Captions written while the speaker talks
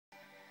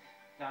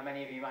Now,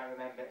 many of you might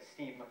remember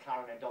Steve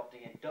McLaren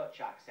adopting a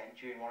Dutch accent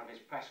during one of his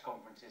press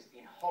conferences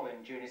in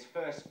Holland during his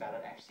first spell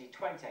at FC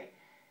Twente.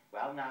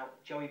 Well, now,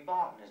 Joey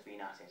Barton has been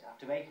at it.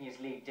 After making his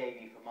league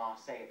debut for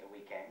Marseille at the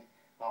weekend,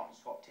 Barton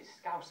swapped his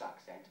Scouse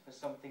accent for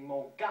something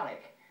more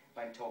Gallic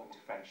when talking to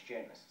French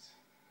journalists.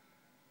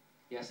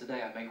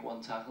 Yesterday I make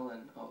one tackle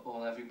and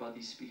all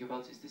everybody speaks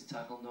about is this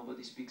tackle.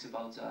 Nobody speaks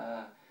about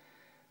a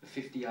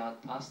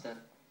 50-yard pass that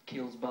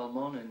kills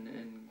Balmont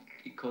and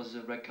it causes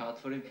a red card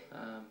for him.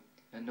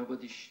 And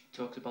nobody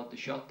talks about the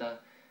shot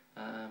that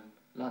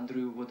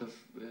Landreau would have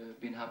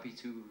been happy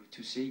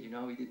to see. You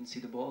know, he didn't see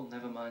the ball,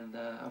 never mind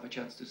have a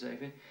chance to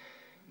save it.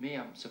 Me,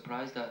 I'm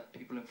surprised that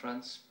people in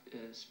France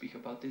speak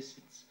about this.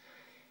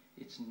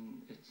 It's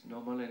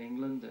normal in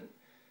England,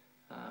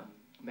 and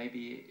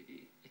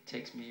maybe it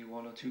takes me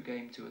 1 or 2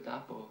 games to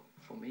adapt, or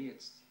for me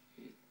it's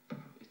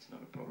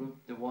not a problem.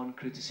 The one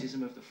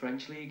criticism of the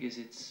French league is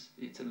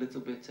it's a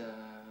little bit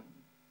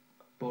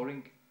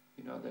boring.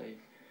 You know,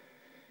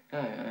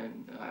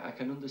 and I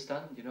can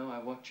understand. You know, I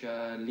watched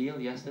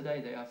Lille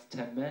yesterday. They have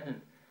 10 men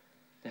and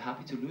they're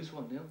happy to lose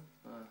 1-0.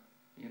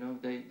 You know,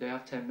 they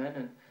have 10 men,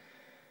 and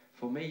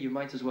for me, you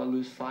might as well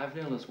lose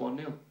 5-0 as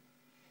 1-0.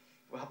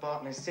 Well,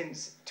 Barton has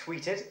since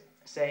tweeted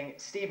saying,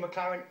 "Steve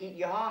McLaren, eat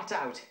your heart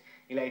out."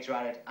 He later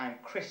added, "I'm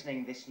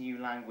christening this new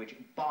language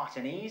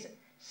Bartonese.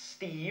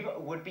 Steve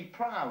would be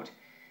proud."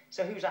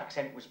 So whose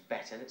accent was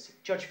better? Let's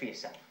judge for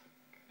yourself.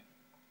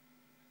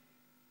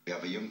 We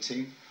have a young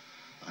team,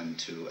 and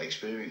to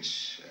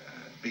experience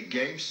big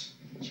games,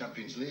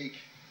 Champions League,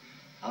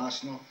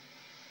 Arsenal,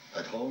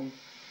 at home,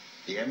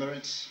 the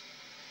Emirates,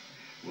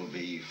 will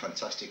be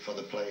fantastic for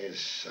the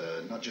players,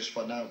 not just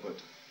for now,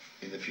 but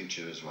in the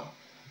future as well.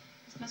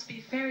 It must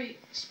be very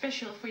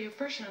special for you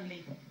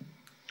personally.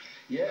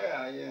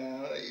 Yeah,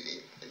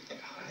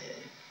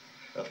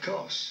 of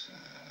course.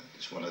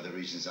 It's one of the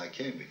reasons I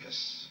came,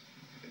 because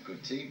a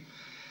good team,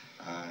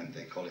 and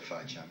they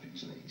qualified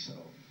Champions League, so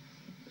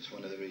it's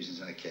one of the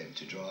reasons I came.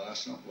 To draw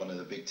Arsenal, one of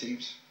the big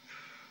teams,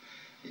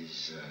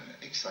 is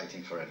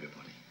exciting for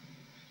everybody.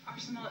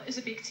 Arsenal is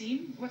a big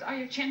team. What are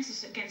your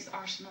chances against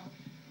Arsenal?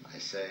 I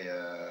say,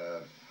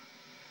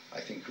 I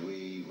think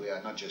we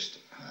are not just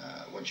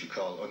what you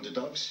call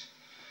underdogs,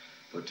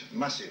 but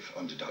massive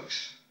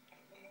underdogs.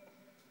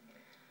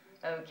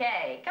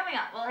 Okay, coming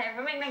up, we'll hear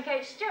from England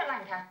coach Stuart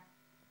Lanker.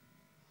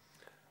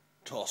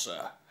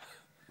 Tosser.